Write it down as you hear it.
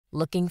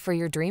Looking for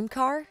your dream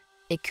car?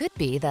 It could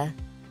be the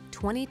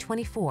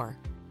 2024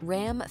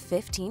 Ram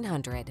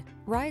 1500.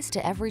 Rise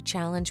to every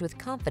challenge with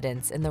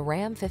confidence in the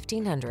Ram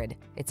 1500.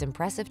 Its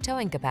impressive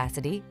towing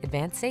capacity,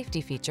 advanced safety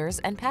features,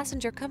 and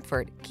passenger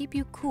comfort keep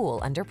you cool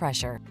under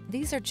pressure.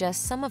 These are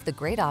just some of the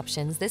great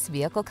options this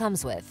vehicle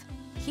comes with: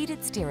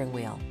 heated steering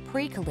wheel,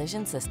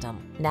 pre-collision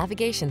system,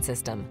 navigation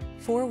system,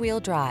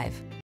 four-wheel drive,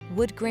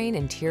 wood grain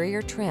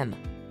interior trim,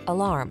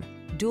 alarm,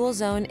 dual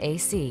zone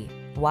AC,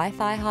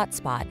 Wi-Fi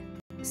hotspot,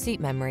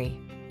 seat memory,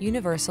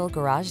 universal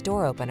garage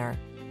door opener.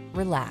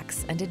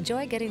 Relax and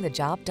enjoy getting the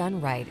job done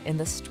right in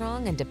the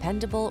strong and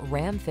dependable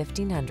Ram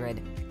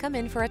 1500. Come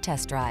in for a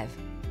test drive.